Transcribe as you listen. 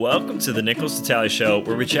Welcome to the Nicholas Talley Show,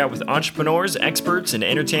 where we chat with entrepreneurs, experts, and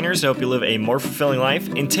entertainers to help you live a more fulfilling life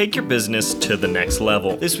and take your business to the next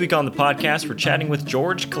level. This week on the podcast, we're chatting with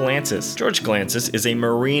George Kalantzis. George Kalantzis is a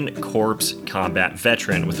Marine Corps combat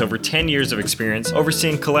veteran with over 10 years of experience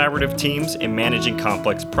overseeing collaborative teams and managing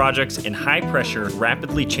complex projects in high-pressure,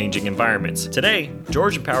 rapidly changing environments. Today,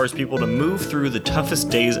 George empowers people to move through the toughest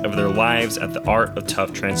days of their lives at the art of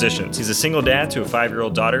tough transitions. He's a single dad to a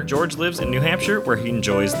 5-year-old daughter. George lives in New Hampshire, where he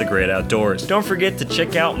enjoys the great outdoors. Don't forget to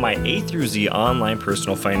check out my A through Z online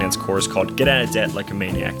personal finance course called Get Out of Debt Like a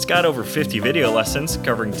Maniac. It's got over 50 video lessons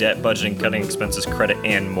covering debt, budgeting, cutting expenses, credit,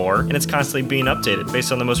 and more, and it's constantly being updated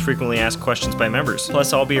based on the most frequently asked questions by members.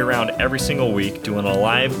 Plus, I'll be around every single week doing a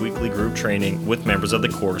live weekly group training with members of the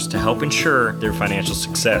course to help ensure their financial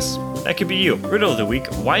success. That could be you. Riddle of the week: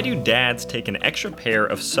 why do dads take an extra pair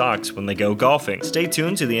of socks when they go golfing? Stay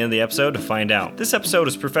tuned to the end of the episode to find out. This episode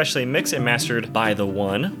is professionally mixed and mastered by the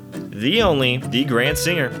one, the only, the Grant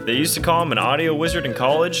Singer. They used to call him an audio wizard in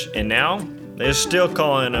college, and now they're still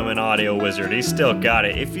calling him an audio wizard. He's still got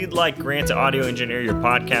it. If you'd like Grant to audio engineer your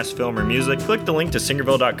podcast, film, or music, click the link to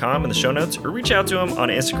singerville.com in the show notes or reach out to him on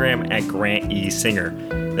Instagram at Grant E. Singer.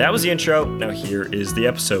 That was the intro. Now here is the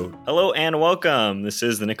episode. Hello and welcome. This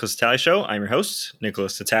is the Nicholas Talley Show. I'm your host,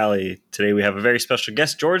 Nicholas Talley. Today we have a very special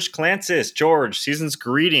guest, George Kalantzis. George, season's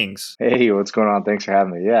greetings. Hey, what's going on? Thanks for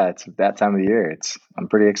having me. Yeah, it's that time of the year. I'm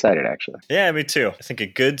pretty excited, actually. Yeah, me too. I think a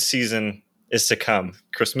good season is to come.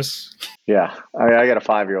 Christmas. Yeah, I got a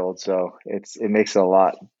 5-year-old, so it makes it a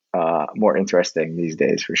lot more interesting these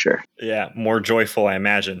days for sure. Yeah, more joyful, I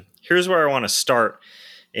imagine. Here's where I want to start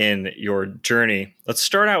in your journey. Let's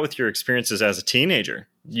start out with your experiences as a teenager.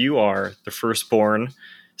 You are the firstborn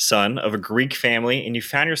son of a Greek family, and you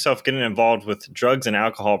found yourself getting involved with drugs and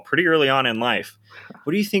alcohol pretty early on in life.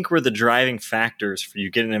 What do you think were the driving factors for you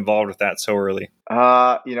getting involved with that so early?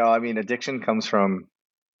 Addiction comes from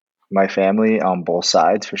my family on both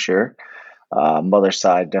sides for sure. Mother's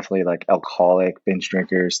side, definitely like alcoholic, binge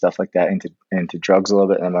drinkers, stuff like that, into drugs a little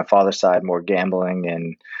bit. And my father's side, more gambling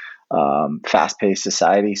and fast-paced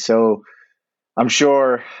society. So I'm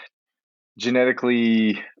sure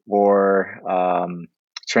genetically or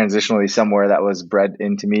transitionally somewhere that was bred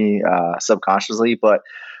into me subconsciously. But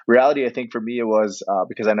reality, I think for me, it was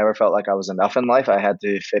because I never felt like I was enough in life. I had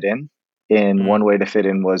to fit in. And one way to fit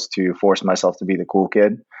in was to force myself to be the cool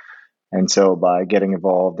kid. And so by getting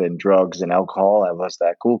involved in drugs and alcohol, I was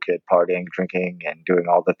that cool kid, partying, drinking, and doing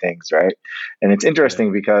all the things, right? And it's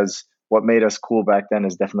interesting because what made us cool back then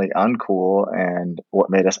is definitely uncool, and what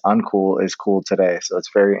made us uncool is cool today. So it's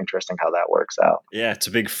very interesting how that works out. Yeah, it's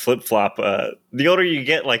a big flip-flop. The older you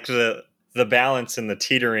get, like the balance and the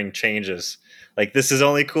teetering changes. Like this is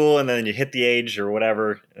only cool, and then you hit the age or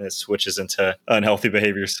whatever, and it switches into unhealthy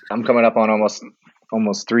behaviors. I'm coming up on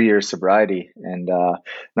almost 3 years sobriety, and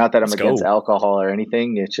not that I'm against alcohol or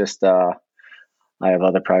anything. It's just I have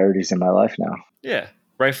other priorities in my life now. Yeah,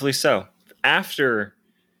 rightfully so. After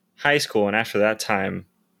high school and after that time,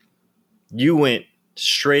 you went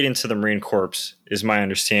straight into the Marine Corps, is my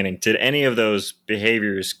understanding. Did any of those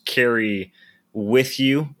behaviors carry with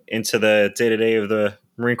you into the day-to-day of the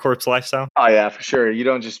Marine Corps lifestyle? Oh yeah, for sure. You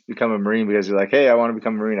don't just become a Marine because you're like, hey, I want to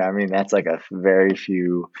become a Marine. I mean, that's like a very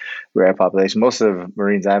few rare population. Most of the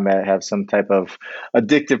Marines I met have some type of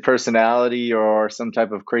addictive personality or some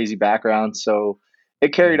type of crazy background. So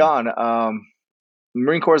it carried on.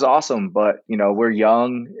 Marine Corps is awesome, but we're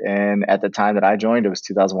young, and at the time that I joined, it was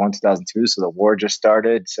 2001, 2002, so the war just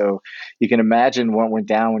started. So you can imagine what went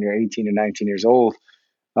down when you're 18 or 19 years old.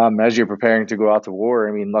 As you're preparing to go out to war.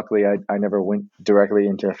 I mean, luckily I never went directly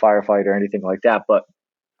into a firefight or anything like that, but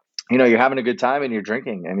you're having a good time and you're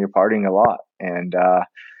drinking and you're partying a lot, and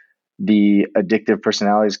the addictive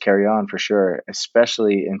personalities carry on for sure,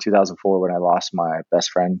 especially in 2004 when I lost my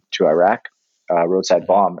best friend to Iraq, roadside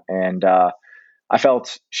bomb. And I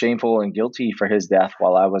felt shameful and guilty for his death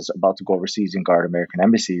while I was about to go overseas and guard American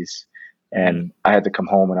embassies. And I had to come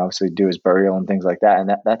home and obviously do his burial and things like that.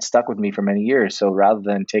 And that stuck with me for many years. So rather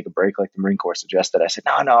than take a break like the Marine Corps suggested, I said,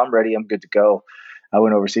 no, I'm ready. I'm good to go. I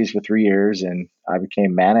went overseas for 3 years and I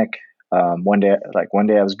became manic. One day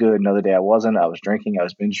I was good. Another day I wasn't. I was drinking. I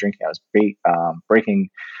was binge drinking. I was breaking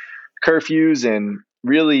curfews and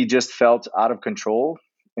really just felt out of control.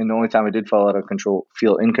 And the only time I did feel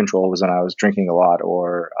in control was when I was drinking a lot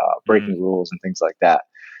or breaking rules and things like that.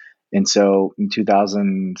 And so in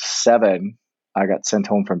 2007, I got sent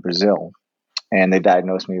home from Brazil, and they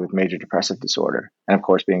diagnosed me with major depressive disorder. And of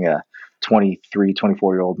course, being a 23,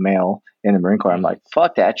 24-year-old male in the Marine Corps, I'm like,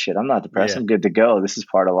 fuck that shit. I'm not depressed. I'm good to go. This is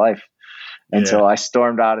part of life. And Yeah. so I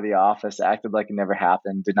stormed out of the office, acted like it never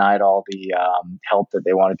happened, denied all the help that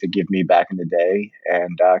they wanted to give me back in the day,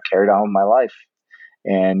 and carried on with my life.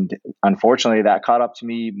 And unfortunately, that caught up to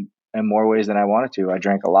me in more ways than I wanted to. I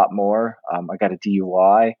drank a lot more. I got a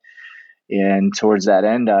DUI. And towards that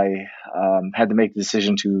end, I had to make the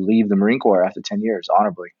decision to leave the Marine Corps after 10 years,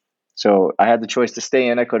 honorably. So I had the choice to stay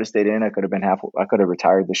in. I could have stayed in. I could have been I could have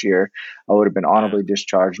retired this year. I would have been Yeah. honorably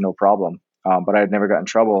discharged, no problem. But I had never got in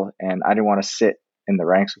trouble, and I didn't want to sit in the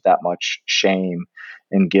ranks with that much shame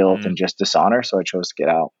and guilt Mm. and just dishonor. So I chose to get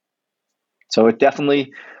out. So it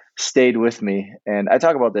definitely stayed with me. And I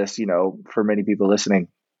talk about this, for many people listening,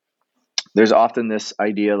 there's often this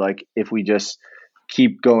idea like if we just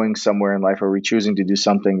keep going somewhere in life, or we choosing to do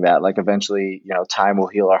something that like eventually time will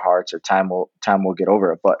heal our hearts, or time will get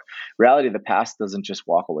over it. But reality, the past doesn't just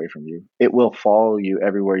walk away from you. It will follow you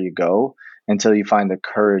everywhere you go until you find the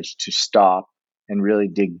courage to stop and really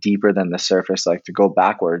dig deeper than the surface, like to go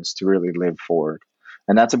backwards to really live forward.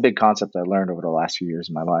 And that's a big concept I learned over the last few years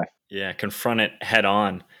of my life. Yeah, confront it head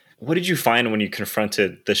on. What did you find when you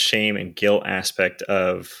confronted the shame and guilt aspect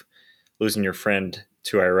of losing your friend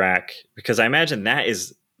to Iraq? Because I imagine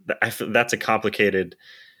that's a complicated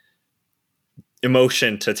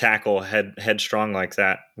emotion to tackle headstrong like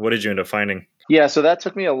that. What did you end up finding? Yeah, so that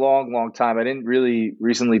took me a long, long time. I didn't really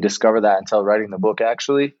recently discover that until writing the book,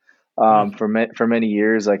 actually. Hmm. For many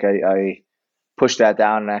years, like I pushed that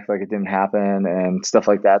down and act like it didn't happen and stuff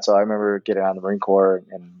like that. So I remember getting out of the Marine Corps,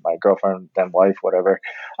 and my girlfriend, then wife, whatever,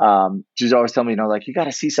 she's always telling me, like, you got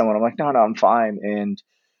to see someone. I'm like, no, I'm fine. And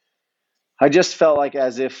I just felt like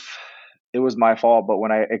as if it was my fault. But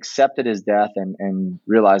when I accepted his death and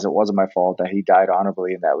realized it wasn't my fault, that he died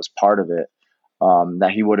honorably and that was part of it,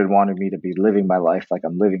 that he would have wanted me to be living my life like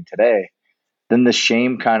I'm living today, then the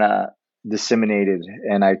shame kind of disseminated,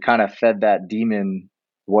 and I kind of fed that demon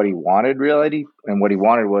what he wanted, reality. And what he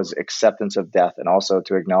wanted was acceptance of death, and also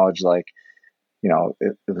to acknowledge, like,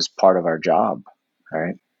 it was part of our job.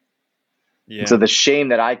 Right. And so Yeah. the shame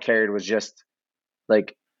that I carried was just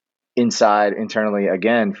like inside, internally,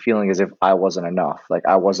 again, feeling as if I wasn't enough. Like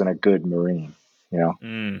I wasn't a good Marine, you know,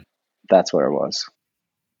 Mm. that's what it was.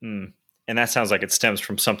 Mm. And that sounds like it stems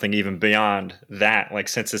from something even beyond that. Like,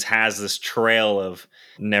 since this has this trail of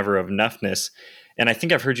never of enoughness. And I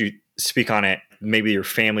think I've heard you speak on it. Maybe your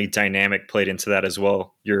family dynamic played into that as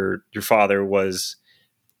well. Your father was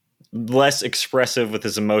less expressive with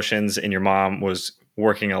his emotions, and your mom was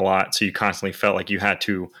working a lot. So you constantly felt like you had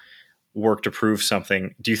to work to prove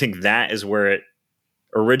something. Do you think that is where it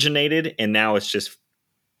originated, and now it's just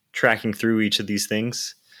tracking through each of these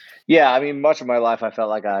things? Yeah, I mean, much of my life I felt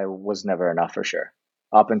like I was never enough, for sure,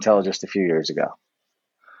 up until Yeah. just a few years ago.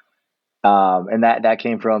 And that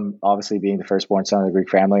came from obviously being the firstborn son of the Greek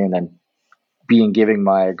family, and then being giving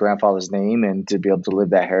my grandfather's name and to be able to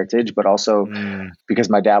live that heritage, but also Mm, because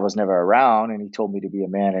my dad was never around and he told me to be a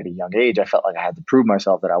man at a young age, I felt like I had to prove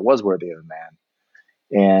myself that I was worthy of a man.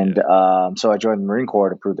 And yeah. so I joined the Marine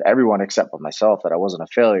Corps to prove to everyone except for myself that I wasn't a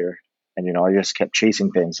failure. And I just kept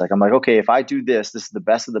chasing things. Like I'm like, okay, if I do this, this is the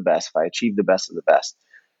best of the best. If I achieve the best of the best,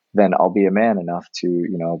 then I'll be a man enough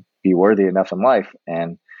to be worthy enough in life.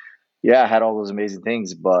 And yeah, I had all those amazing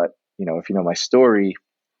things, but if you know my story,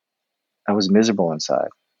 I was miserable inside,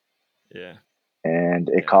 Yeah. and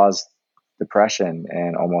it Yeah. caused depression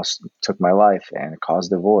and almost took my life, and it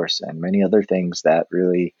caused divorce and many other things that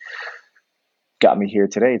really got me here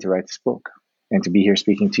today to write this book and to be here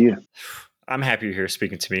speaking to you. I'm happy you're here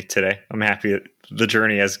speaking to me today. I'm happy that the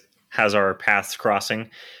journey has our paths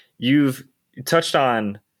crossing. You've touched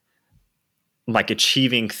on like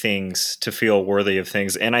achieving things to feel worthy of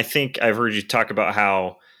things. And I think I've heard you talk about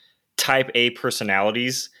how type A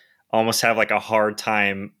personalities almost have like a hard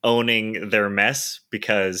time owning their mess,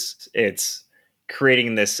 because it's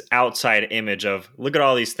creating this outside image of, look at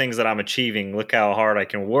all these things that I'm achieving, look how hard I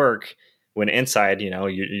can work, when inside,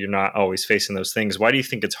 you're not always facing those things. Why do you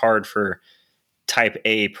think it's hard for type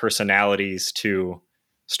A personalities to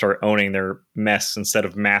start owning their mess instead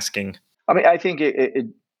of masking? I mean, I think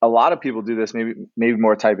a lot of people do this, maybe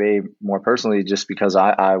more type A, more personally, just because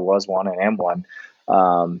I was one and am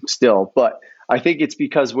one, still. But I think it's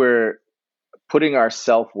because we're putting our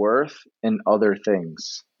self-worth in other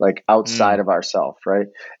things, like outside Mm, of ourself, right?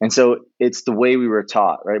 And so it's the way we were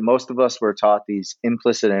taught, right? Most of us were taught these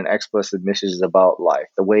implicit and explicit messages about life,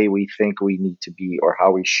 the way we think we need to be, or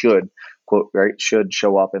how we should, quote, right, should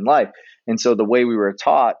show up in life. And so the way we were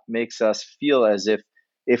taught makes us feel as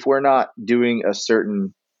if we're not doing a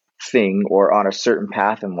certain thing or on a certain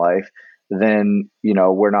path in life, then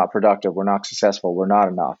we're not productive, we're not successful, we're not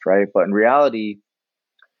enough, right? But in reality,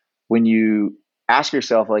 when you ask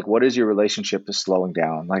yourself, like, what is your relationship to slowing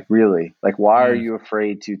down? Like, really, like, why are Mm, you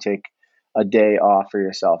afraid to take a day off for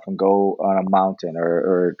yourself and go on a mountain,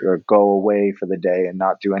 or go away for the day and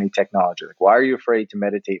not do any technology? Like, why are you afraid to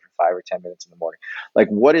meditate for 5 or 10 minutes in the morning? Like,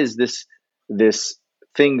 what is this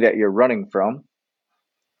thing that you're running from?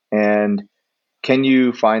 And can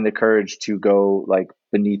you find the courage to go like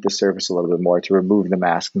beneath the surface a little bit more, to remove the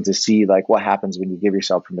mask and to see like what happens when you give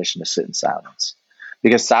yourself permission to sit in silence?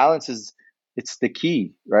 Because silence is, it's the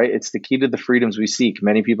key, right? It's the key to the freedoms we seek.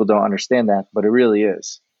 Many people don't understand that, but it really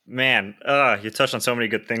is. man, you touched on so many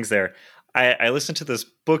good things there. I listened to this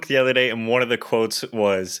book the other day, and one of the quotes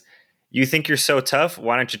was, "You think you're so tough?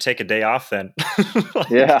 Why don't you take a day off then?" like,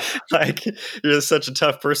 Yeah. like you're such a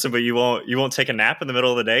tough person, but you won't take a nap in the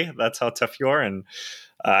middle of the day. That's how tough you are, and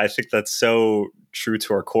I think that's so true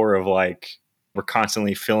to our core of like we're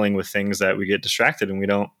constantly filling with things that we get distracted, and we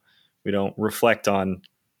don't reflect on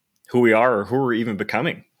who we are or who we're even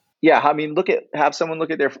becoming. Yeah, I mean, have someone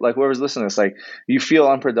look at their, like, whoever's listening to this, like, you feel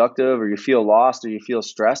unproductive or you feel lost or you feel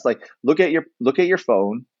stressed, like, look at your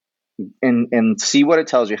phone and see what it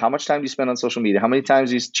tells you. How much time do you spend on social media? How many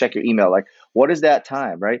times do you check your email? Like, what is that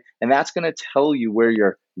time, right? And that's going to tell you where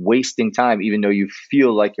you're wasting time, even though you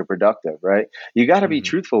feel like you're productive, right? You got to be Mm-hmm.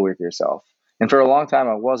 truthful with yourself. And for a long time,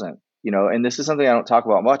 I wasn't. And this is something I don't talk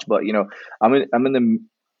about much, but I'm in the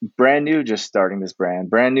brand new, just starting this brand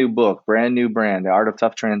new book, brand new brand, the art of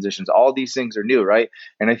tough transitions. All these things are new, right?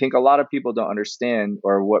 And I think a lot of people don't understand,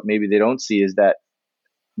 or what maybe they don't see, is that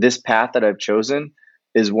this path that I've chosen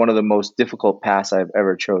is one of the most difficult paths I've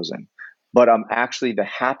ever chosen. But I'm actually the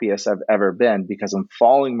happiest I've ever been because I'm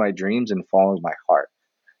following my dreams and following my heart.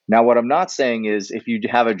 Now, what I'm not saying is if you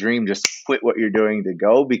have a dream, just quit what you're doing to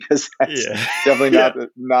go, because that's Yeah, definitely yeah.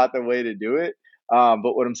 not the way to do it.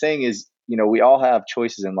 But what I'm saying is, we all have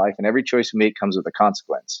choices in life, and every choice we make comes with a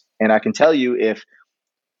consequence. And I can tell you, if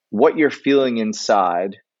what you're feeling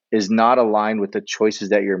inside is not aligned with the choices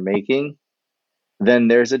that you're making, then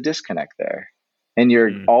there's a disconnect there. And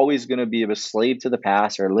you're Mm. always going to be a slave to the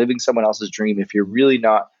past or living someone else's dream if you're really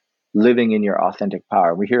not living in your authentic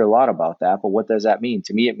power. We hear a lot about that, but what does that mean?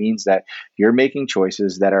 To me, it means that you're making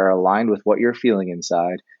choices that are aligned with what you're feeling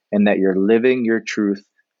inside, and that you're living your truth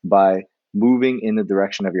by moving in the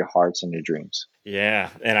direction of your hearts and your dreams. Yeah,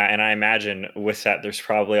 and I imagine with that, there's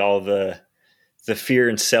probably all the fear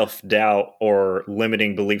and self doubt or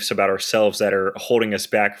limiting beliefs about ourselves that are holding us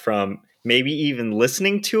back from maybe even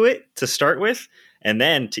listening to it to start with, and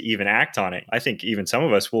then to even act on it. I think even some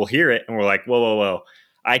of us will hear it and we're like, whoa, whoa, whoa,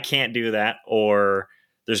 I can't do that, or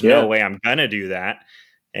there's no Yeah, way I'm gonna do that,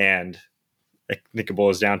 and I think it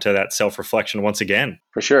boils down to that self reflection once again.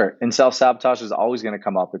 for sure. And self sabotage is always going to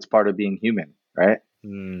come up. It's part of being human, right?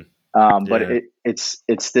 Mm, But yeah.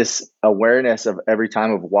 it's this awareness of every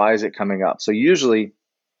time of why is it coming up. So usually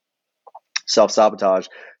self sabotage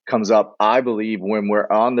comes up, I believe, when we're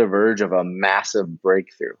on the verge of a massive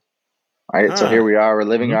breakthrough. Right. So here Huh. we are, we're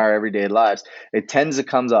living Hmm. our everyday lives. It tends to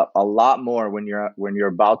comes up a lot more when you're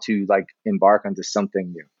about to like embark onto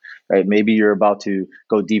something new. Right. Maybe you're about to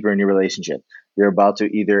go deeper in your relationship. You're about to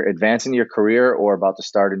either advance in your career or about to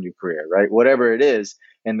start a new career, right? Whatever it is.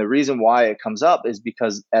 And the reason why it comes up is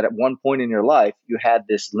because at one point in your life, you had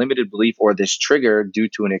this limited belief or this trigger due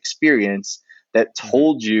to an experience that Hmm.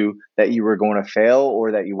 told you that you were going to fail,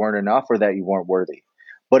 or that you weren't enough, or that you weren't worthy.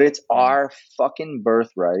 But it's Mm, our fucking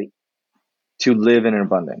birthright to live in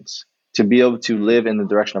abundance, to be able to mm, live in the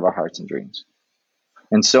direction of our hearts and dreams.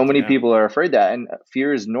 And so many yeah. people are afraid that, and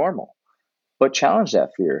fear is normal, but challenge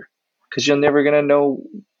that fear, because you're never going to know,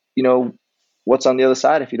 you know, what's on the other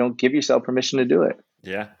side if you don't give yourself permission to do it.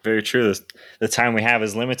 Yeah, very true. The time we have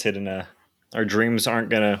is limited, and our dreams aren't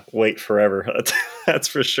gonna wait forever. That's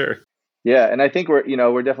for sure. Yeah. And I think we're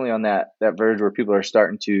definitely on that verge where people are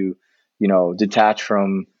starting to, detach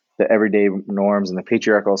from the everyday norms and the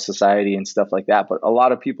patriarchal society and stuff like that. But a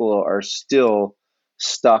lot of people are still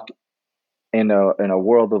stuck in a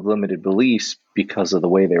world of limited beliefs because of the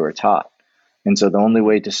way they were taught. And so the only Hmm.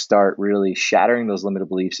 way to start really shattering those limited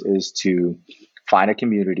beliefs is to find a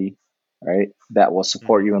community, right, that will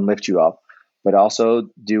support Hmm. you and lift you up, but also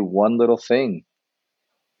do one little thing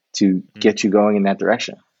to Hmm. get you going in that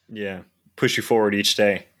direction. Yeah, push you forward each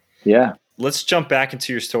day. Yeah. Let's jump back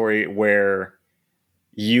into your story where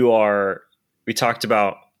you are. We talked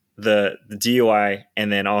about the DUI,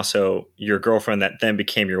 and then also your girlfriend that then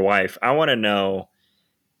became your wife. I want to know,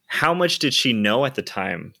 how much did she know at the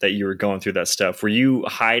time that you were going through that stuff? Were you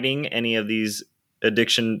hiding any of these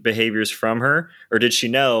addiction behaviors from her, or did she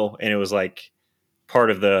know and it was like part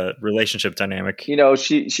of the relationship dynamic. She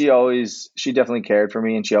definitely cared for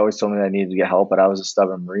me, and she always told me that I needed to get help, but I was a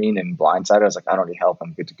stubborn Marine and blindsided. I was like, I don't need help.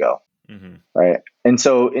 I'm good to go. Mm-hmm. Right. And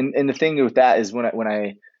so, and the thing with that is when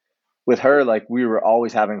I, with her, like we were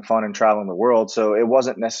always having fun and traveling the world. So it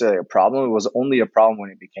wasn't necessarily a problem. It was only a problem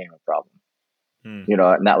when it became a problem, Mm.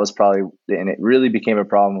 and that was probably, and it really became a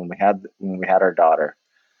problem when we had our daughter,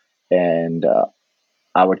 and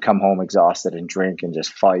I would come home exhausted and drink and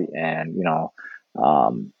just fight and,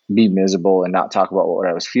 be miserable and not talk about what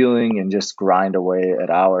I was feeling and just grind away at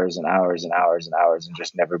hours and hours and hours and hours and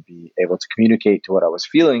just never be able to communicate to what I was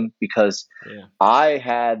feeling because I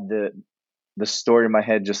had the story in my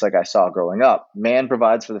head, just like I saw growing up. Man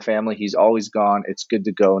provides for the family. He's always gone. It's good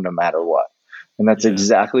to go no matter what. And that's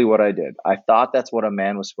exactly what I did. I thought that's what a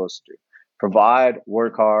man was supposed to do. Provide,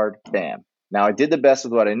 work hard, bam. Now I did the best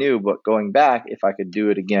with what I knew, but going back, if I could do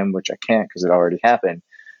it again, which I can't because it already happened,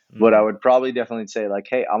 but I would probably definitely say like,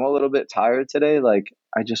 hey, I'm a little bit tired today. Like,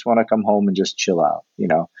 I just want to come home and just chill out,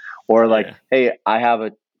 or like, hey, I have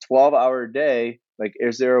a 12-hour day. Like,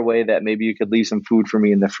 is there a way that maybe you could leave some food for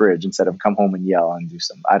me in the fridge instead of come home and yell and do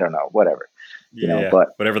some, I don't know, whatever, but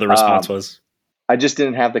whatever the response was. I just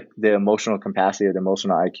didn't have the emotional capacity or the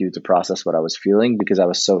emotional IQ to process what I was feeling because I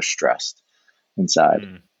was so stressed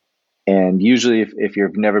inside. And usually if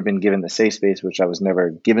you've never been given the safe space, which I was never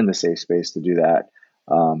given the safe space to do that,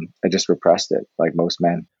 I just repressed it like most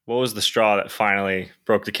men. What was the straw that finally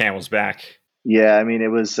broke the camel's back? Yeah, I mean, it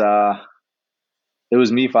was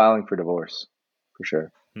me filing for divorce, for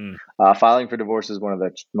sure. Filing for divorce is one of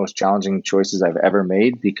the most challenging choices I've ever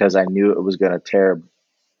made because I knew it was going to tear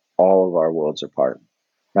all of our worlds apart,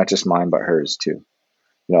 not just mine, but hers too.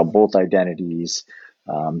 Both identities,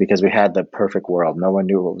 because we had the perfect world. No one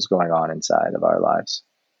knew what was going on inside of our lives.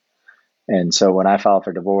 And so when I filed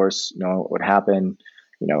for divorce, what would happen,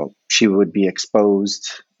 she would be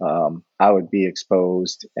exposed. I would be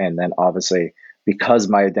exposed. And then obviously, because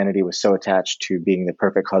my identity was so attached to being the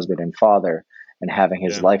perfect husband and father and having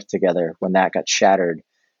his life together, when that got shattered,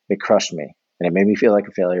 it crushed me. And it made me feel like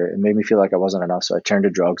a failure. It made me feel like I wasn't enough. So I turned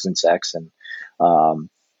to drugs and sex and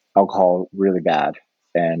alcohol really bad.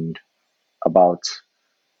 And about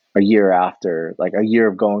a year after, like a year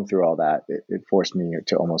of going through all that, it forced me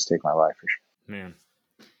to almost take my life. For sure. Man,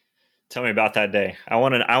 tell me about that day. I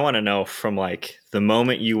want to know from like the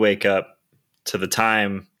moment you wake up to the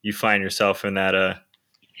time you find yourself in that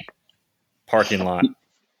parking lot.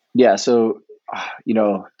 Yeah. So,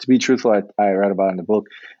 to be truthful, I read about it in the book.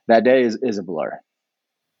 That day is a blur,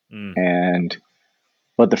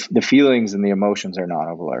 but the feelings and the emotions are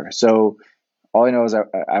not a blur. So all I know is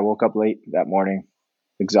I woke up late that morning,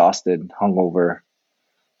 exhausted, hungover.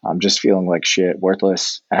 I'm just feeling like shit,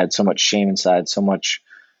 worthless. I had so much shame inside, so much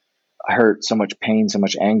hurt, so much pain, so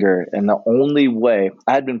much anger. And the only way,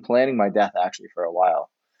 I had been planning my death actually for a while,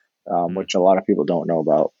 which a lot of people don't know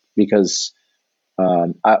about because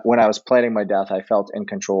when I was planning my death, I felt in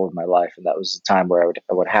control of my life. And that was the time where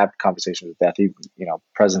I would have conversations with death,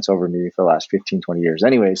 presence over me for the last 15, 20 years.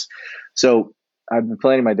 Anyways, so I've been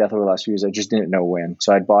planning my death over the last few years. I just didn't know when.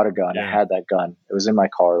 So I'd bought a gun. I had that gun. It was in my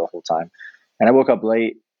car the whole time. And I woke up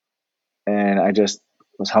late and I just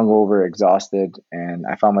was hungover, exhausted. And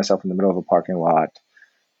I found myself in the middle of a parking lot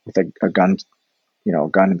with a gun,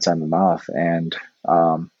 gun inside my mouth. And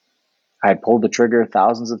I had pulled the trigger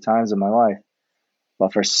thousands of times in my life.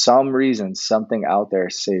 But for some reason, something out there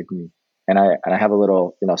saved me, and I have a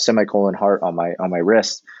little, semicolon heart on my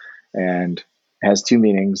wrist, and it has two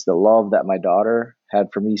meanings: the love that my daughter had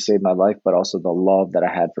for me saved my life, but also the love that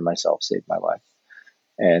I had for myself saved my life.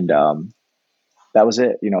 And that was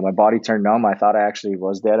it. My body turned numb. I thought I actually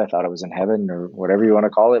was dead. I thought I was in heaven or whatever you want to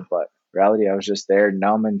call it, but in reality, I was just there,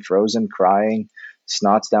 numb and frozen, crying,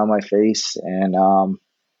 snots down my face, and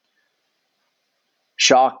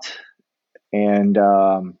shocked. And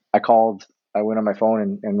I went on my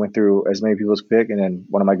phone and went through as many people as pick. And then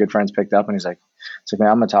one of my good friends picked up and he's like, man,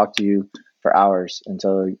 I'm going to talk to you for hours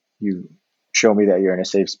until you show me that you're in a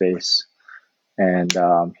safe space. And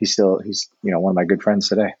he's one of my good friends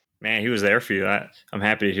today. Man, he was there for you. I'm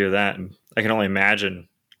happy to hear that. And I can only imagine.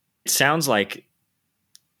 It sounds like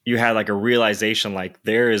you had like a realization, like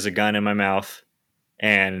there is a gun in my mouth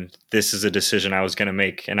and this is a decision I was going to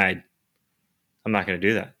make. And I'm not going to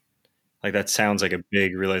do that. Like that sounds like a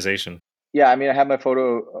big realization. Yeah, I mean, I have my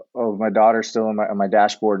photo of my daughter still on my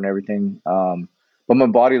dashboard and everything, but my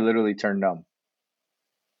body literally turned numb.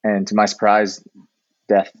 And to my surprise,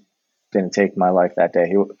 death didn't take my life that day.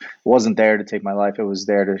 He wasn't there to take my life. It was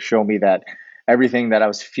there to show me that everything that I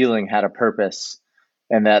was feeling had a purpose,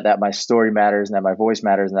 and that my story matters, and that my voice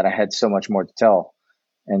matters, and that I had so much more to tell.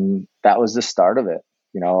 And that was the start of it.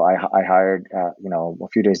 I hired, a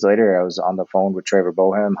few days later, I was on the phone with Trevor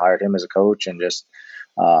Bohem, hired him as a coach, and just,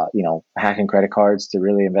 hacking credit cards to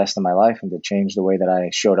really invest in my life and to change the way that I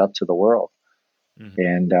showed up to the world. Mm-hmm.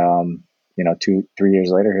 And, 2-3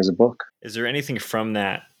 years later, here's a book. Is there anything from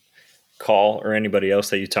that call or anybody else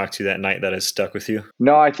that you talked to that night that has stuck with you?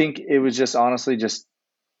 No, I think it was just honestly just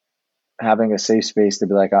having a safe space to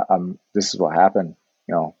be like, this is what happened.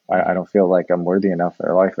 I don't feel like I'm worthy enough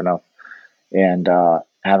or life enough. And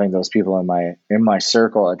having those people in my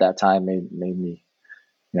circle at that time made me,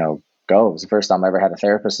 go. It was the first time I ever had a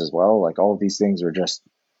therapist as well. Like, all of these things were just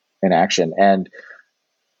in action. And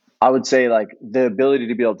I would say, like, the ability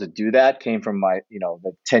to be able to do that came from my,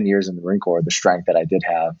 the 10 years in the Marine Corps, the strength that I did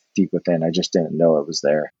have deep within. I just didn't know it was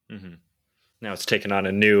there. Mm-hmm. Now it's taken on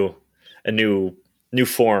a new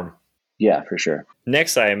form. Yeah, for sure.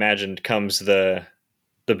 Next, I imagined comes the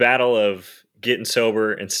battle of getting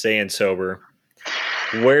sober and staying sober.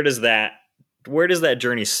 Where does that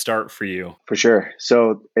journey start for you? For sure.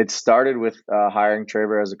 So it started with hiring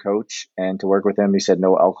Trevor as a coach, and to work with him, he said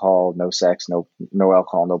no alcohol, no sex, no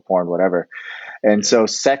alcohol, no porn, whatever. And so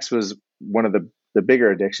sex was one of the bigger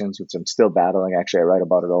addictions, which I'm still battling. Actually, I write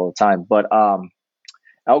about it all the time. But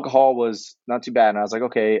alcohol was not too bad. And I was like,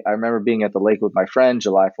 okay. I remember being at the lake with my friend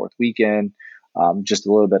July 4th weekend, just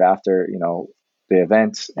a little bit after, the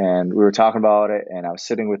event, and we were talking about it. And I was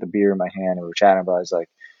sitting with a beer in my hand, and we were chatting about it. I was like,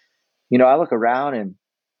 I look around and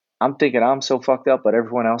I'm thinking I'm so fucked up, but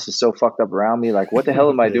everyone else is so fucked up around me. Like, what the hell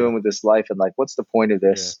am I doing with this life? And like, what's the point of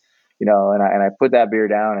this? And I put that beer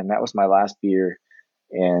down, and that was my last beer.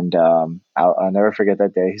 And I'll never forget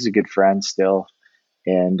that day. He's a good friend still.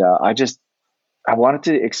 And I wanted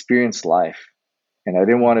to experience life, and I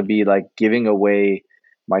didn't want to be like giving away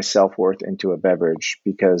my self-worth into a beverage,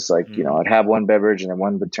 because like, I'd have one beverage and then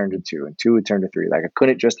one would turn to two and two would turn to three. Like, I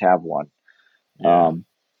couldn't just have one.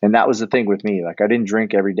 And that was the thing with me. Like, I didn't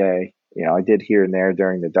drink every day. I did here and there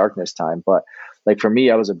during the darkness time, but like, for me,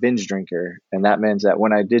 I was a binge drinker, and that means that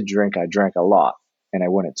when I did drink, I drank a lot and I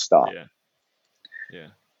wouldn't stop. Yeah.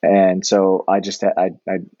 And so I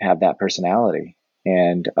have that personality.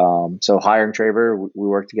 And so hiring Trevor, we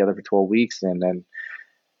worked together for 12 weeks, and then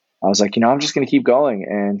I was like, I'm just going to keep going.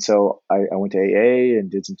 And so I went to AA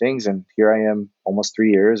and did some things, and here I am almost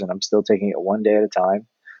 3 years, and I'm still taking it one day at a time.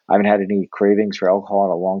 I haven't had any cravings for alcohol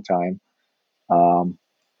in a long time.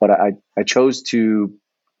 But I chose to,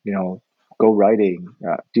 go writing,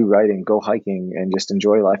 do writing, go hiking, and just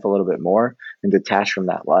enjoy life a little bit more and detach from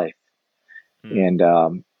that life.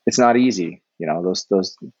 And it's not easy.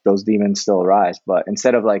 Those demons still arise, but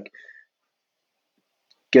instead of like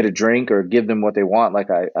get a drink or give them what they want, like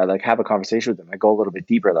I like have a conversation with them. I go a little bit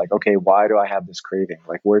deeper, like, okay, why do I have this craving?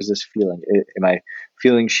 Like, where's this feeling? Am I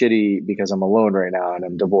feeling shitty because I'm alone right now and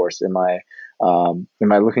I'm divorced? Am I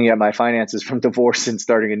looking at my finances from divorce and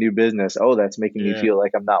starting a new business? Oh, that's making me feel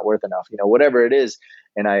like I'm not worth enough, whatever it is.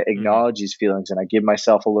 And I acknowledge these feelings, and I give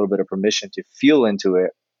myself a little bit of permission to feel into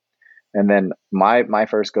it. And then my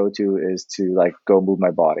first go-to is to like go move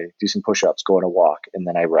my body, do some push-ups, go on a walk, and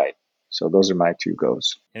then I write. So those are my two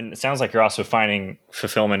goes. And it sounds like you're also finding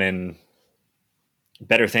fulfillment in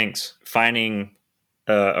better things, finding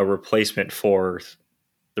a replacement for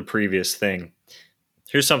the previous thing.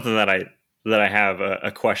 Here's something that I have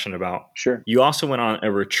a question about. Sure. You also went on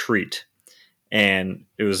a retreat, and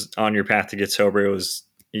it was on your path to get sober. It was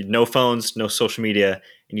no phones, no social media,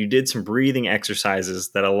 and you did some breathing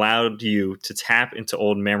exercises that allowed you to tap into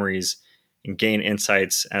old memories and gain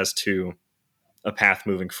insights as to a path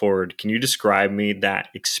moving forward. Can you describe me that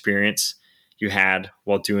experience you had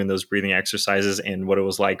while doing those breathing exercises and what it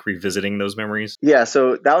was like revisiting those memories? Yeah,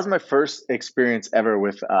 so that was my first experience ever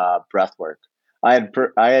with breath work. I had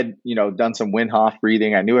done some Wim Hof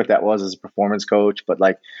breathing. I knew what that was as a performance coach, but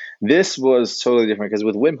like, this was totally different, because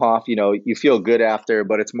with Wim Hof, you feel good after,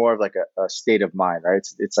 but it's more of like a state of mind, right?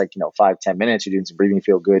 It's like 5-10 minutes, you're doing some breathing, you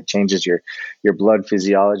feel good, changes your blood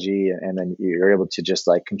physiology, and then you're able to just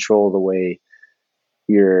like control the way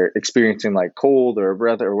you're experiencing like cold or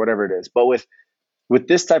breath or whatever it is. But with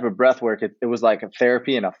this type of breath work, it was like a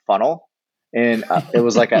therapy in a funnel, and it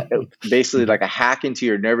was like basically like a hack into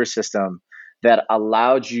your nervous system that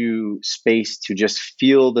allowed you space to just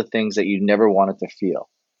feel the things that you never wanted to feel.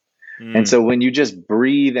 And so when you just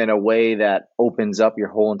breathe in a way that opens up your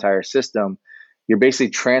whole entire system, you're basically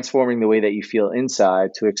transforming the way that you feel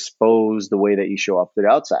inside to expose the way that you show up to the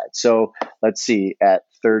outside. So let's see, at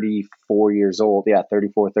 34 years old,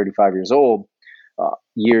 35 years old,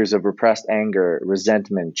 years of repressed anger,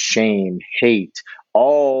 resentment, shame, hate,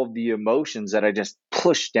 all the emotions that I just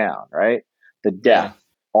pushed down, right? The death,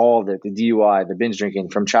 all of it, the DUI, the binge drinking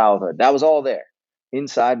from childhood, that was all there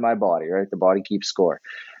inside my body, right? The body keeps score.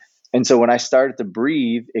 And so when I started to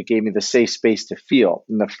breathe, it gave me the safe space to feel.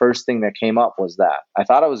 And the first thing that came up was that I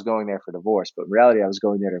thought I was going there for divorce, but in reality, I was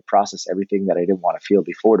going there to process everything that I didn't want to feel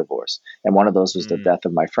before divorce. And one of those was the death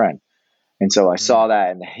of my friend. And so I saw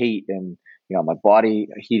that and the hate, and my body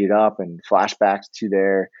heated up and flashbacks to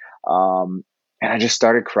there. And I just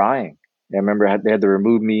started crying. I remember they had to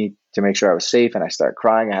remove me to make sure I was safe, and I started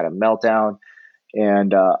crying. I had a meltdown,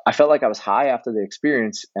 and I felt like I was high after the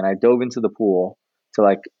experience. And I dove into the pool to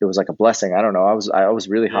it was like a blessing. I don't know. I was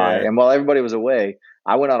really high, and while everybody was away,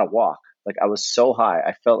 I went on a walk. Like I was so high,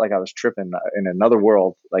 I felt like I was tripping in another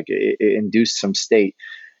world. Like it induced some state,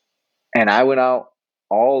 and I went out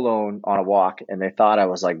all alone on a walk, and they thought I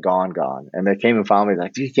was like gone. And they came and found me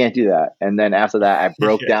like, you can't do that. And then after that, I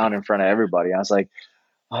broke down in front of everybody. I was like,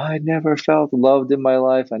 I never felt loved in my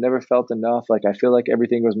life. I never felt enough. Like, I feel like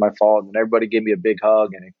everything was my fault. And everybody gave me a big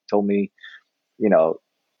hug and it told me,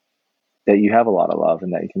 that you have a lot of love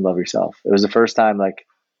and that you can love yourself. It was the first time that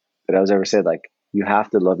I was ever said, you have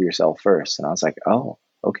to love yourself first. And I was like, oh,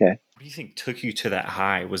 okay. What do you think took you to that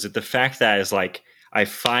high? Was it the fact that it's like, I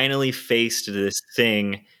finally faced this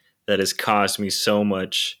thing that has caused me so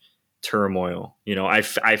much turmoil?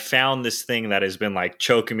 I found this thing that has been like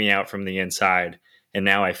choking me out from the inside, and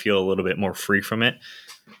now I feel a little bit more free from it.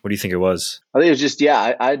 What do you think it was? I think it was just,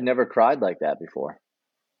 I'd never cried like that before.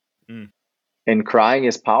 And crying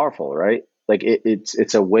is powerful, right? Like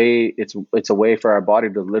it's a way for our body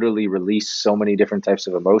to literally release so many different types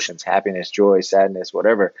of emotions: happiness, joy, sadness,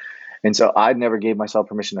 whatever. And so I'd never gave myself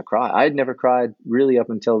permission to cry. I'd never cried really up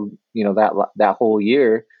until that whole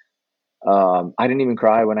year. I didn't even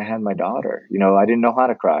cry when I had my daughter. I didn't know how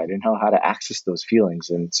to cry. I didn't know how to access those feelings.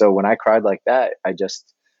 And so when I cried like that, I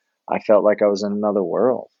felt like I was in another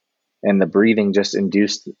world. And the breathing just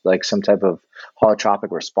induced like some type of holotropic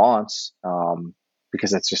response, because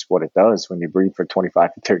that's just what it does when you breathe for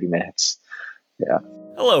 25 to 30 minutes. Yeah.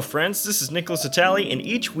 Hello, friends. This is Nicholas Vitale, and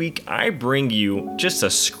each week I bring you just a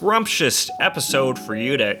scrumptious episode for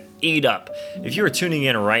you to eat up. If you are tuning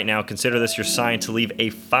in right now, consider this your sign to leave a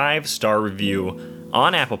 5-star review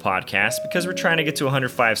on Apple Podcasts, because we're trying to get to 100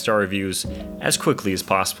 5-star reviews as quickly as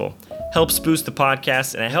possible. Helps boost the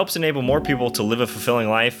podcast, and it helps enable more people to live a fulfilling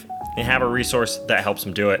life and have a resource that helps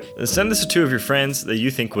them do it. And send this to 2 of your friends that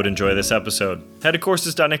you think would enjoy this episode. Head to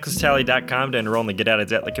courses.nicholasvitale.com to enroll in the Get Out of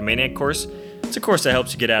Debt Like a Maniac course. It's a course that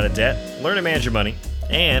helps you get out of debt, learn to manage your money,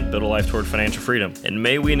 and build a life toward financial freedom. And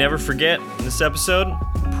may we never forget, in this episode,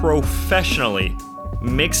 professionally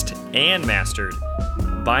mixed and mastered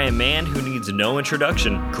by a man who needs no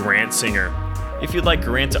introduction, Grant Singer. If you'd like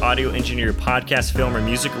Grant to audio engineer your podcast, film, or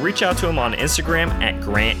music, reach out to him on Instagram at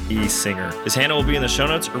Grant E. Singer. His handle will be in the show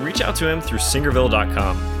notes, or reach out to him through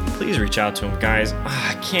singerville.com. Please reach out to him, guys.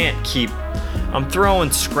 I'm throwing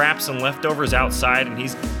scraps and leftovers outside, and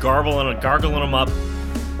he's gargling them up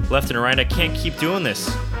left and right. I can't keep doing this.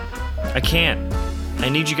 I can't. I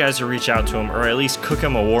need you guys to reach out to him, or at least cook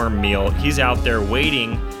him a warm meal. He's out there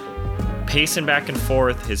waiting, pacing back and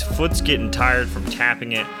forth. His foot's getting tired from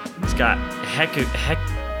tapping it. He's got a heck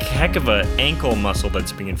of an ankle muscle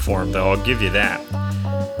that's being formed, though. I'll give you that.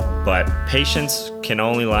 But patience can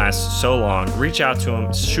only last so long. Reach out to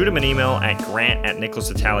him. Shoot him an email at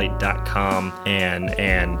grant@nicholasvitale.com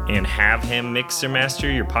and have him mix or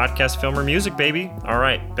master your podcast, film, or music, baby. All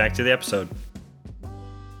right, back to the episode.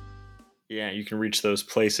 Yeah, you can reach those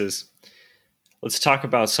places. Let's talk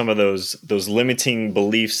about some of those limiting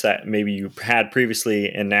beliefs that maybe you had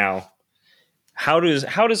previously and now. How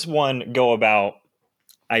does one go about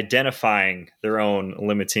identifying their own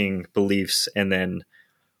limiting beliefs and then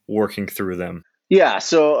working through them? Yeah.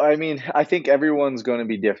 So, I think everyone's going to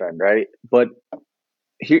be different, right? But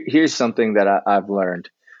here's something that I've learned.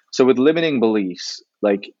 So with limiting beliefs,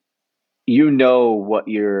 what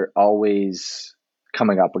you're always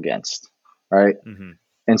coming up against, right? Mm-hmm.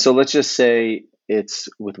 And so let's just say it's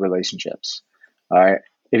with relationships. All right.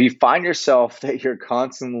 If you find yourself that you're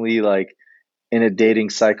constantly in a dating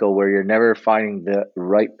cycle where you're never finding the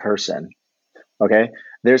right person, okay,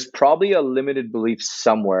 there's probably a limited belief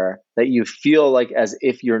somewhere that you feel as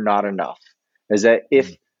if you're not enough. Is that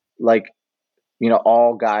if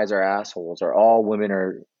all guys are assholes or all women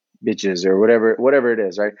are bitches or whatever it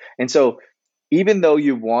is, right? And so even though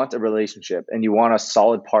you want a relationship and you want a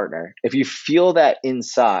solid partner, if you feel that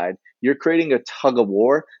inside, you're creating a tug of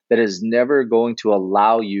war that is never going to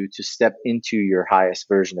allow you to step into your highest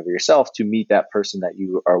version of yourself to meet that person that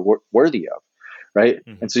you are worthy of, right?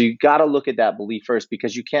 Mm-hmm. And so you got to look at that belief first,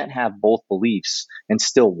 because you can't have both beliefs and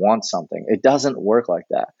still want something. It doesn't work like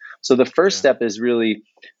that. So the first Yeah. step is really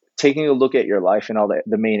taking a look at your life and all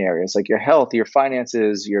the main areas, like your health, your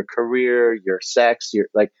finances, your career, your sex, your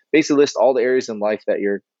like basically list all the areas in life that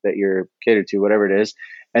you're catered to, whatever it is.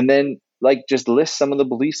 And then like just list some of the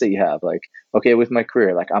beliefs that you have. Like, okay, with my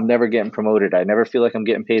career, like I'm never getting promoted. I never feel like I'm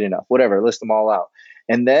getting paid enough, whatever, list them all out.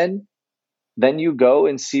 And then you go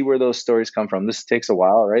and see where those stories come from. This takes a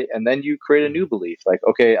while, right? And then you create a new Mhm. belief, like,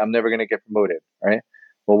 okay, I'm never going to get promoted, right?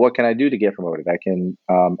 Well, what can I do to get promoted? I can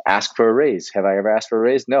ask for a raise. Have I ever asked for a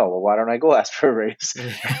raise? No. Well, why don't I go ask for a raise?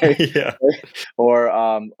 Right? Yeah. Or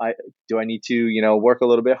I need to, work a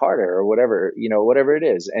little bit harder or whatever, whatever it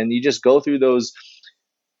is. And you just go through those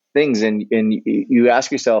things, and you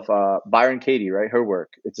ask yourself, Byron Katie, right? Her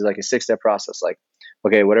work, it's like a 6-step process. Like,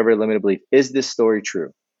 okay, whatever limited belief, is this story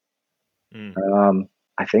true? Mm.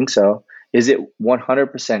 I think so. Is it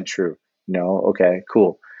 100% true? No. Okay,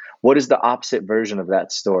 cool. What is the opposite version of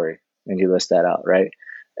that story? And you list that out, right?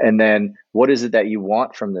 And then what is it that you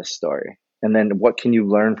want from this story? And then what can you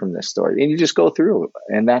learn from this story? And you just go through,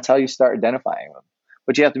 and that's how you start identifying them.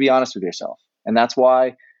 But you have to be honest with yourself. And that's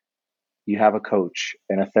why you have a coach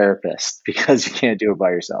and a therapist, because you can't do it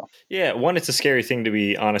by yourself. Yeah, one, it's a scary thing to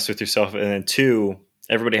be honest with yourself, and then two,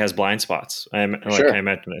 everybody has blind spots. For Like I sure.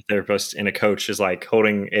 imagine a therapist and a coach is like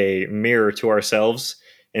holding a mirror to ourselves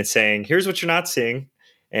and saying, "Here's what you're not seeing,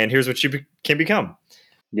 and here's what can become."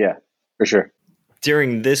 Yeah, for sure.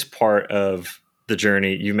 During this part of the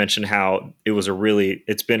journey, you mentioned how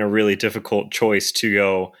it's been a really difficult choice to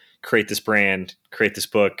go create this brand, create this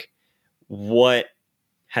book. What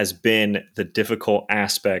has been the difficult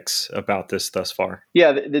aspects about this thus far?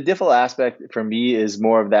 Yeah, the difficult aspect for me is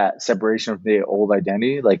more of that separation from the old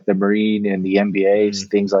identity, like the Marine and the MBAs, Mm,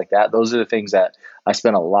 things like that. Those are the things that I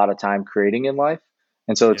spent a lot of time creating in life.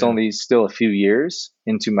 And so it's yeah. only still a few years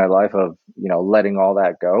into my life of, letting all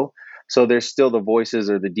that go. So there's still the voices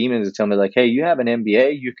or the demons that tell me like, hey, you have an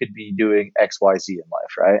MBA, you could be doing XYZ in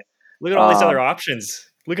life, right? Look at all these other Um, options.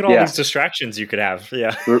 Look at all yeah, these distractions you could have.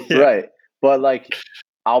 Yeah. Yeah. right. But like,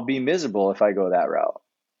 I'll be miserable if I go that route,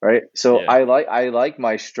 right? So Yeah. I like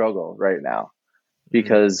my struggle right now, Mm,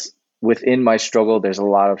 because within my struggle, there's a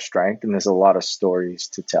lot of strength and there's a lot of stories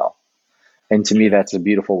to tell. And to me, yeah. that's a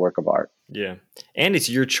beautiful work of art. Yeah. And it's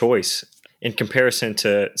your choice in comparison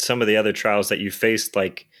to some of the other trials that you faced.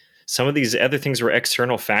 Like some of these other things were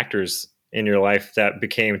external factors in your life that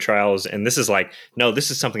became trials. And this is like, no,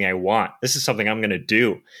 this is something I want. This is something I'm going to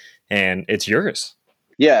do. And it's yours.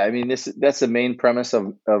 Yeah, I mean, that's the main premise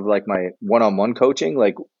of like my one-on-one coaching.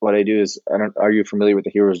 Like what I do is, I don't, are you familiar with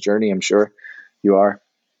the hero's journey? I'm sure you are.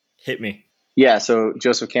 Hit me. Yeah, so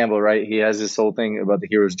Joseph Campbell, right? He has this whole thing about the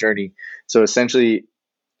hero's journey. So essentially,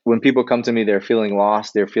 when people come to me, they're feeling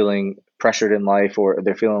lost, they're feeling pressured in life, or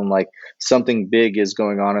they're feeling like something big is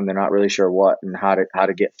going on and they're not really sure what and how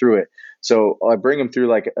to get through it. So I bring them through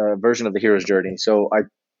like a version of the hero's journey. So I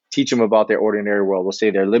teach them about their ordinary world. We'll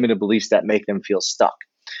say their limited beliefs that make them feel stuck,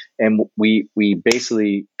 and we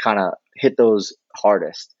basically kind of hit those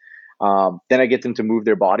hardest. Then I get them to move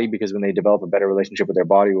their body, because when they develop a better relationship with their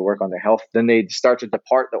body, we work on their health. Then they start to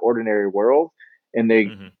depart the ordinary world, and they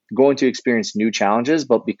Hmm. going to experience new challenges.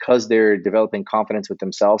 But because they're developing confidence with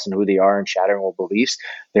themselves and who they are and shattering old beliefs,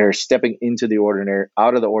 they're stepping into the ordinary,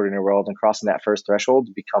 out of the ordinary world, and crossing that first threshold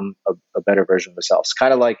to become a better version of themselves.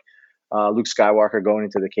 Kind of like Luke Skywalker going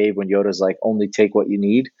into the cave when Yoda's like, "Only take what you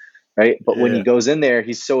need." Right. But when he Yeah. goes in there,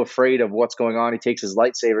 he's so afraid of what's going on. He takes his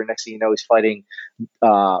lightsaber. Next thing you know, he's fighting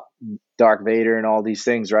uh, Dark Vader and all these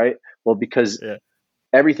things. Right. Well, because Yeah.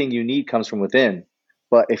 everything you need comes from within.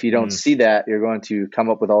 But if you don't Mm. see that, you're going to come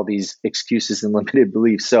up with all these excuses and limited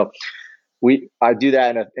beliefs. So I do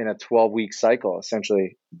that in a 12-week cycle,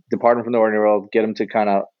 essentially. Depart them from the ordinary world, get them to kind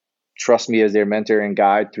of trust me as their mentor and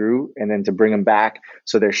guide through, and then to bring them back,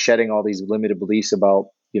 so they're shedding all these limited beliefs about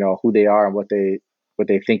who they are and what they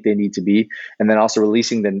think they need to be, and then also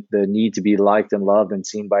releasing the need to be liked and loved and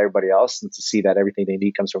seen by everybody else, and to see that everything they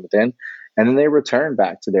need comes from within, and then they return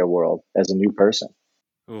back to their world as a new person.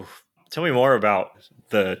 Oof. Tell me more about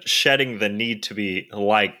the shedding the need to be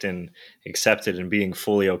liked and accepted and being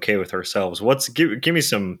fully okay with ourselves. Give me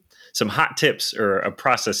some hot tips or a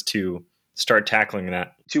process to start tackling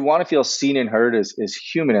that. To want to feel seen and heard is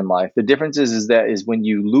human in life. The difference is when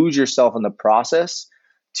you lose yourself in the process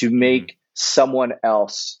to Mm, make someone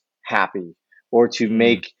else happy, or to mm,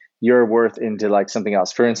 make your worth into like something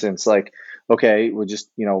else. For instance, like, okay, we'll just,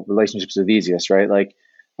 relationships are the easiest, right? Like,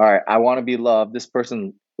 all right, I want to be loved. This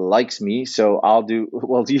person likes me, so I'll do,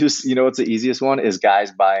 well, use, what's the easiest one is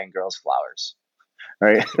guys buying girls flowers,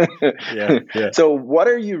 right? yeah, yeah. So, what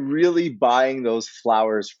are you really buying those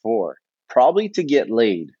flowers for? Probably to get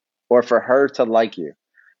laid, or for her to like you.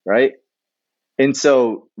 right? And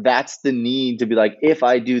so that's the need to be like, if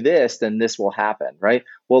I do this, then this will happen, right?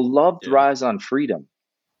 Well, love Yeah. thrives on freedom.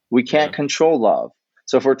 We can't Yeah. control love.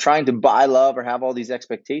 So if we're trying to buy love or have all these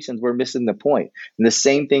expectations, we're missing the point. And the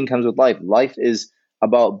same thing comes with life. Life is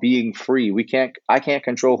about being free. I can't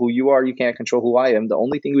control who you are. You can't control who I am. The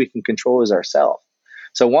only thing we can control is ourselves.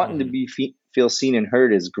 So wanting to Hmm. feel seen and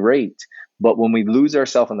heard is great. But when we lose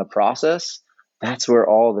ourselves in the process, that's where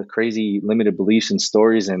all the crazy limited beliefs and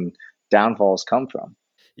stories and downfalls come from.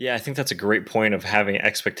 Yeah, I think that's a great point of having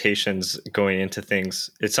expectations going into things.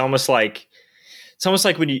 It's almost like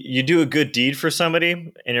when you do a good deed for somebody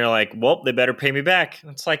and you're like, well, they better pay me back.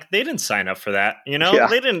 It's like they didn't sign up for that, you know? Yeah.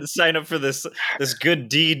 They didn't sign up for this good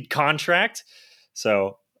deed contract.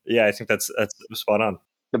 So yeah, I think that's spot on.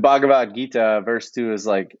 The Bhagavad Gita, verse 2 is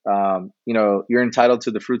like, you're entitled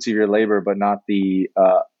to the fruits of your labor, but not the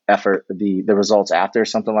effort, the results after,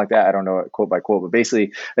 something like that. I don't know it quote by quote, but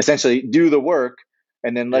basically, essentially, do the work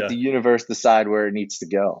and then let Yeah. the universe decide where it needs to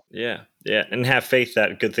go. Yeah. Yeah. And have faith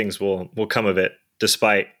that good things will come of it,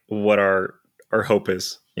 despite what our hope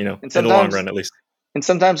is, And in the long sometimes, run at least. and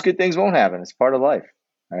sometimes good things won't happen. It's part of life,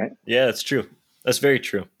 right? Yeah, that's true. That's very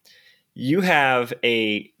true. You have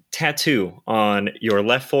a tattoo on your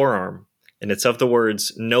left forearm, and it's of the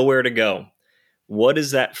words "nowhere to go." What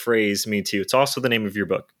does that phrase mean to you? It's also the name of your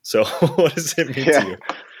book. So, what does it mean to Yeah. you?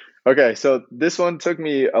 Okay. So this one took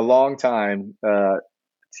me a long time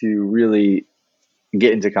to really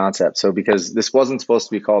get into concept. So because this wasn't supposed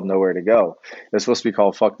to be called Nowhere to Go, it was supposed to be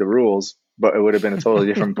called Fuck the Rules, but it would have been a totally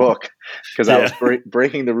different book because I was Yeah.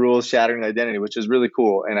 breaking the rules, shattering the identity, which is really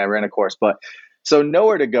cool. And I ran a course. But so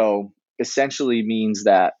Nowhere to Go essentially means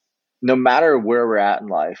that no matter where we're at in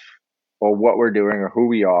life or what we're doing or who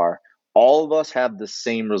we are, all of us have the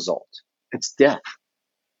same result. It's death,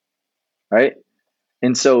 right?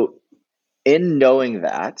 And so in knowing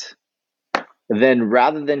that, then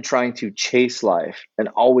rather than trying to chase life and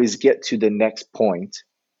always get to the next point,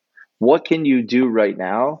 what can you do right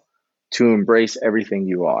now to embrace everything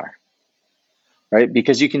you are? Right?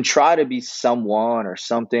 Because you can try to be someone or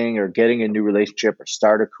something or getting a new relationship or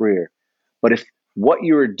start a career. But if what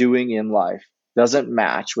you are doing in life doesn't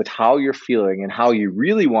match with how you're feeling and how you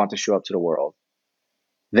really want to show up to the world,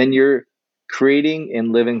 then you're creating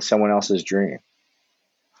and living someone else's dream.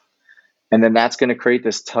 And then that's going to create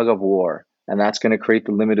this tug of war. And that's going to create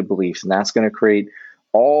the limited beliefs. And that's going to create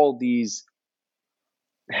all these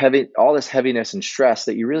all this heaviness and stress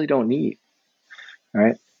that you really don't need.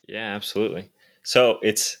 Right. Yeah, absolutely. So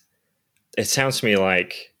it sounds to me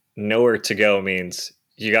like nowhere to go means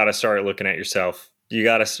you got to start looking at yourself. You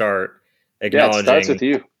got to start Yeah. It starts acknowledging, with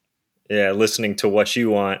you. yeah, listening to what you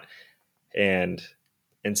want and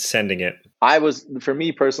sending it. For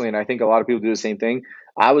me personally, and I think a lot of people do the same thing,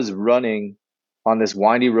 I was running on this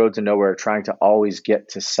windy road to nowhere, trying to always get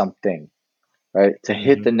to something, right? To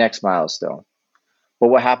hit Hmm. the next milestone. But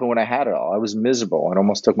what happened when I had it all? I was miserable and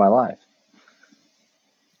almost took my life.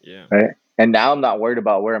 Yeah. Right. And now I'm not worried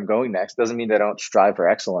about where I'm going next. Doesn't mean that I don't strive for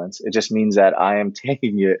excellence. It just means that I am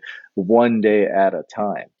taking it one day at a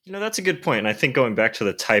time. That's a good point. And I think going back to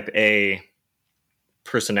the type A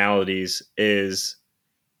personalities is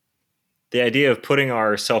the idea of putting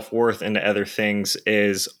our self-worth into other things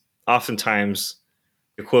is oftentimes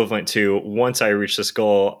equivalent to once I reach this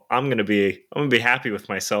goal, I'm gonna be happy with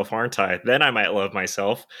myself, aren't I? Then I might love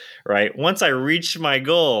myself, right? Once I reach my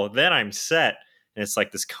goal, then I'm set. And it's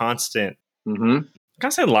like this Mm-hmm.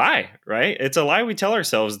 constant lie, right? It's a lie we tell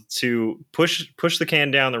ourselves to push the can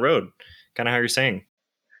down the road, kind of how you're saying.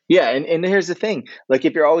 Yeah. And here's the thing, like,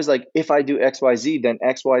 if you're always like, if I do XYZ, then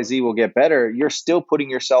XYZ will get better, you're still putting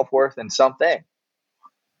your self worth in something,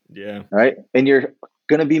 Yeah. right? And you're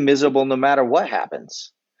going to be miserable no matter what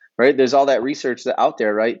happens, right? There's all that research that out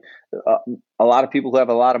there, right? Uh, a lot of people who have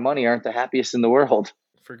a lot of money aren't the happiest in the world.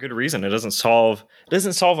 For good reason. It doesn't solve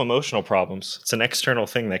emotional problems. It's an external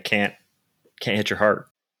thing that can't hit your heart.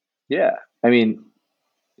 Yeah. I mean,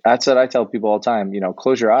 that's what I tell people all the time,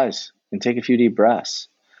 close your eyes and take a few deep breaths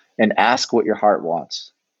and ask what your heart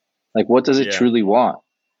wants. Like, what does it Yeah. truly want?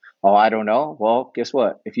 Oh, I don't know. Well, guess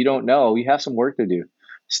what? If you don't know, you have some work to do.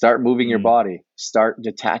 Start moving your Mm, body. Start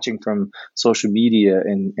detaching from social media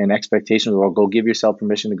and expectations. Or go give yourself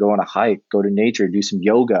permission to go on a hike, go to nature, do some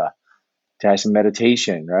yoga, try some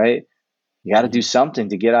meditation, right? You got to do mhm. something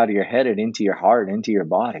to get out of your head and into your heart and into your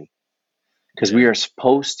body because we Yeah. are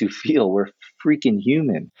supposed to feel. We're freaking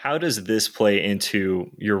human. How does this play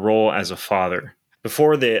into your role as a father?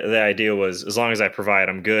 Before the idea was as long as I provide,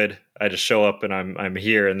 I'm good. I just show up and I'm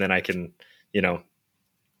here and then I can, you know,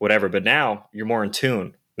 whatever. But now you're more in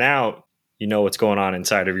tune. Now you know what's going on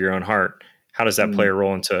inside of your own heart. How does that play a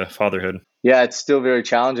role into fatherhood? Yeah, it's still very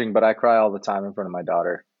challenging, but I cry all the time in front of my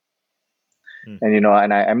daughter. Mm. And,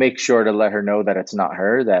 and I make sure to let her know that it's not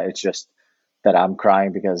her, that it's just that I'm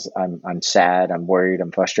crying because I'm sad, I'm worried,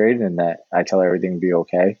 I'm frustrated, and that I tell her everything will be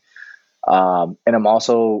okay. And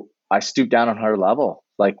I stoop down on her level.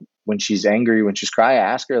 Like when she's angry, when she's crying, I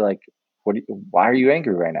ask her like, why are you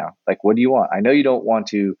angry right now? Like, what do you want? I know you don't want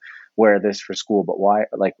to wear this for school, but why?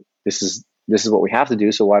 Like, this is what we have to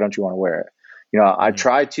do. So why don't you want to wear it? I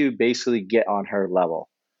try to basically get on her level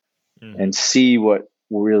and see what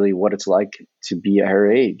it's like to be at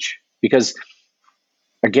her age. Because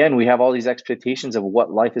again, we have all these expectations of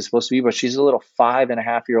what life is supposed to be, but she's a little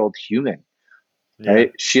 5.5-year-old human. Yeah.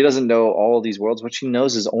 Right? She doesn't know all of these worlds. What she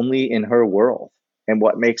knows is only in her world and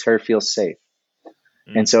what makes her feel safe.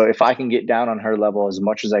 And so if I can get down on her level as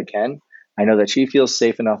much as I can, I know that she feels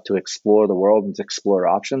safe enough to explore the world and to explore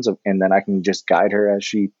options. And then I can just guide her as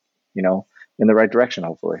she, in the right direction,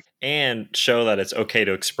 hopefully. And show that it's okay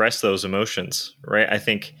to express those emotions, right? I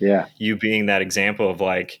think Yeah. you being that example of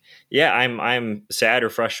like, yeah, I'm sad or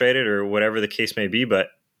frustrated or whatever the case may be, but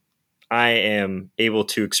I am able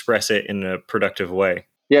to express it in a productive way.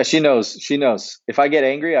 Yeah, she knows. She knows. If I get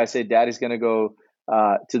angry, I say, Daddy's going to go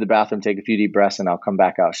to the bathroom, take a few deep breaths, and I'll come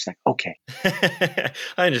back out. She's like, okay.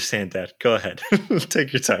 I understand that. Go ahead.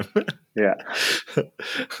 Take your time. Yeah.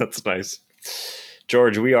 That's nice.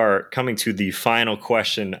 George, we are coming to the final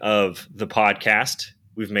question of the podcast.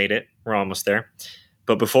 We've made it. We're almost there.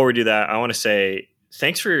 But before we do that, I want to say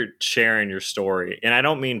thanks for sharing your story. And I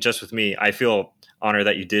don't mean just with me. I feel honored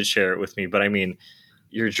that you did share it with me, but I mean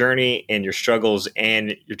your journey and your struggles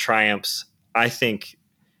and your triumphs. I think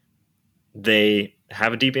they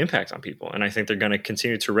have a deep impact on people. And I think they're going to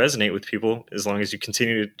continue to resonate with people as long as you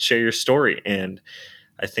continue to share your story. And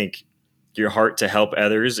I think your heart to help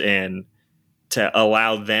others and to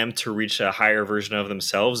allow them to reach a higher version of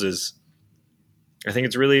themselves I think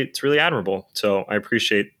it's really admirable. So I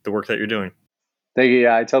appreciate the work that you're doing. Thank you.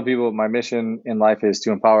 Yeah, I tell people my mission in life is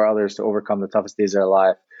to empower others to overcome the toughest days of their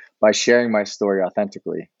life by sharing my story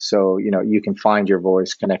authentically. So, you can find your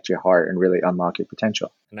voice, connect your heart, and really unlock your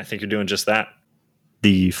potential. And I think you're doing just that.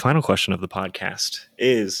 The final question of the podcast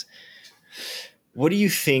is, what do you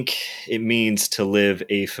think it means to live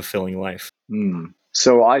a fulfilling life?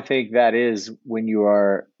 So I think that is when you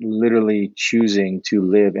are literally choosing to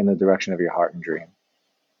live in the direction of your heart and dream,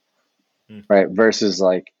 right? Versus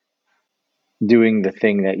like doing the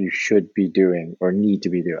thing that you should be doing or need to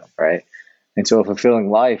be doing, right? And so a fulfilling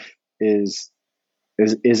life is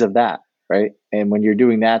of that, right? And when you're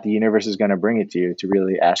doing that, the universe is going to bring it to you to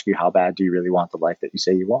really ask you, how bad do you really want the life that you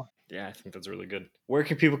say you want? Yeah, I think that's really good. Where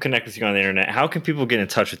can people connect with you on the internet? How can people get in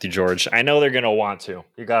touch with you, George? I know they're going to want to.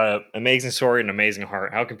 You got an amazing story and an amazing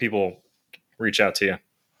heart. How can people reach out to you?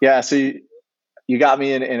 Yeah, so you got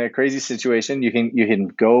me in a crazy situation. You can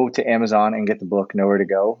go to Amazon and get the book Nowhere to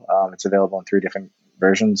Go. It's available in 3 different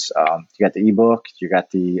versions. You got the ebook, you got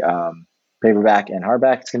the paperback and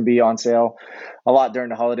hardback. It's going to be on sale a lot during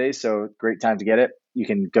the holidays, so great time to get it. You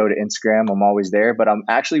can go to Instagram. I'm always there, but I'm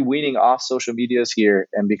actually weaning off social medias here.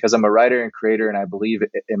 And because I'm a writer and creator and I believe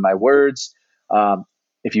in my words,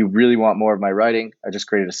 if you really want more of my writing, I just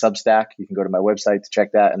created a Substack. You can go to my website to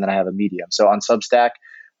check that. And then I have a Medium. So on Substack,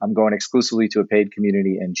 I'm going exclusively to a paid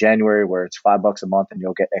community in January where it's $5 a month and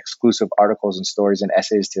you'll get exclusive articles and stories and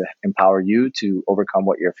essays to empower you to overcome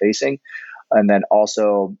what you're facing. And then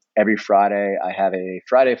also every Friday, I have a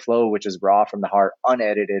Friday Flow, which is raw from the heart,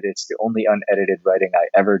 unedited. It's the only unedited writing I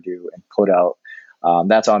ever do and put out.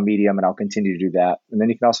 That's on Medium, and I'll continue to do that. And then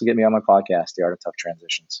you can also get me on my podcast, The Art of Tough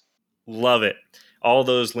Transitions. Love it. All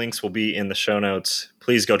those links will be in the show notes.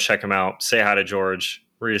 Please go check them out. Say hi to George.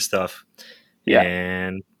 Read his stuff. Yeah.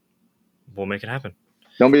 And we'll make it happen.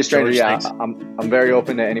 Don't be a stranger. George, yeah, I'm very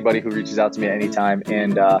open to anybody who reaches out to me at any time.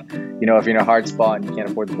 And, if you're in a hard spot and you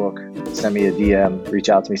can't afford the book, send me a DM, reach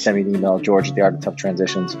out to me, send me an email, George at The Art of Tough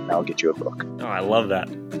Transitions, and I'll get you a book. Oh, I love that.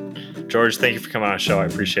 George, thank you for coming on the show. I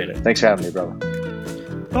appreciate it. Thanks for having me, brother.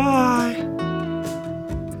 Bye.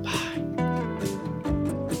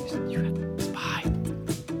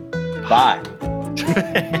 Bye.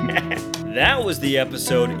 That was the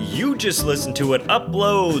episode you just listened to. It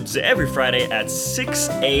uploads every Friday at 6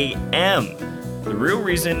 a.m. The real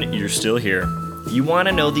reason you're still here, you want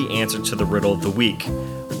to know the answer to the riddle of the week.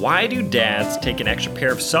 Why do dads take an extra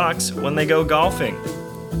pair of socks when they go golfing?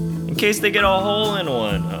 In case they get a hole in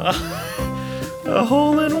one. A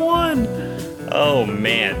hole in one. Oh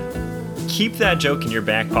man. Keep that joke in your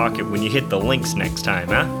back pocket when you hit the links next time,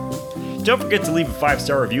 huh? Don't forget to leave a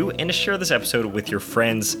 5-star review and to share this episode with your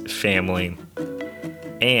friends, family,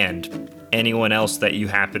 and anyone else that you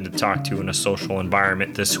happen to talk to in a social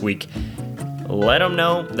environment this week. Let them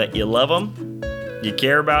know that you love them, you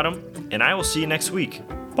care about them, and I will see you next week.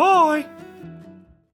 Bye!